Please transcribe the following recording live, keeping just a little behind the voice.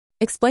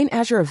Explain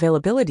Azure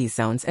availability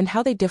zones and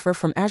how they differ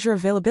from Azure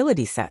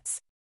availability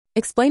sets.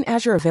 Explain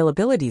Azure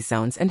availability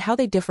zones and how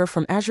they differ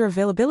from Azure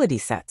availability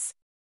sets.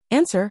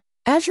 Answer: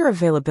 Azure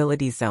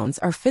availability zones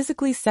are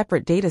physically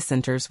separate data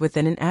centers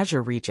within an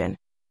Azure region,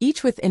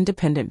 each with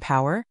independent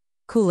power,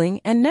 cooling,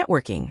 and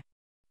networking.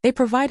 They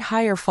provide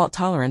higher fault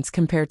tolerance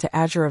compared to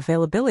Azure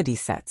availability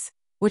sets,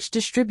 which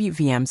distribute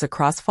VMs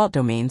across fault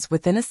domains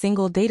within a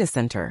single data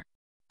center.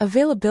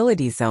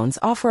 Availability zones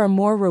offer a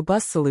more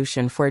robust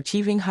solution for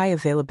achieving high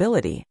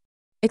availability.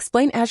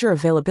 Explain Azure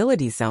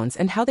availability zones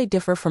and how they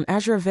differ from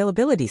Azure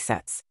availability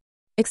sets.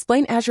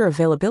 Explain Azure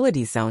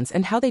availability zones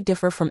and how they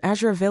differ from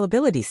Azure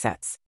availability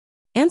sets.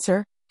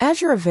 Answer: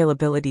 Azure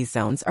availability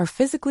zones are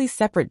physically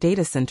separate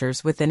data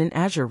centers within an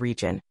Azure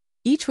region,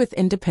 each with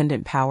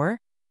independent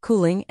power,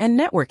 cooling, and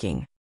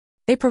networking.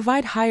 They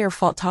provide higher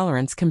fault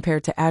tolerance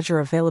compared to Azure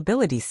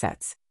availability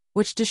sets,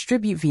 which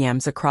distribute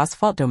VMs across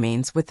fault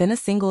domains within a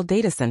single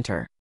data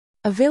center.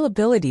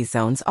 Availability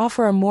zones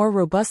offer a more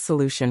robust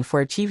solution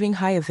for achieving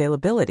high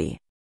availability.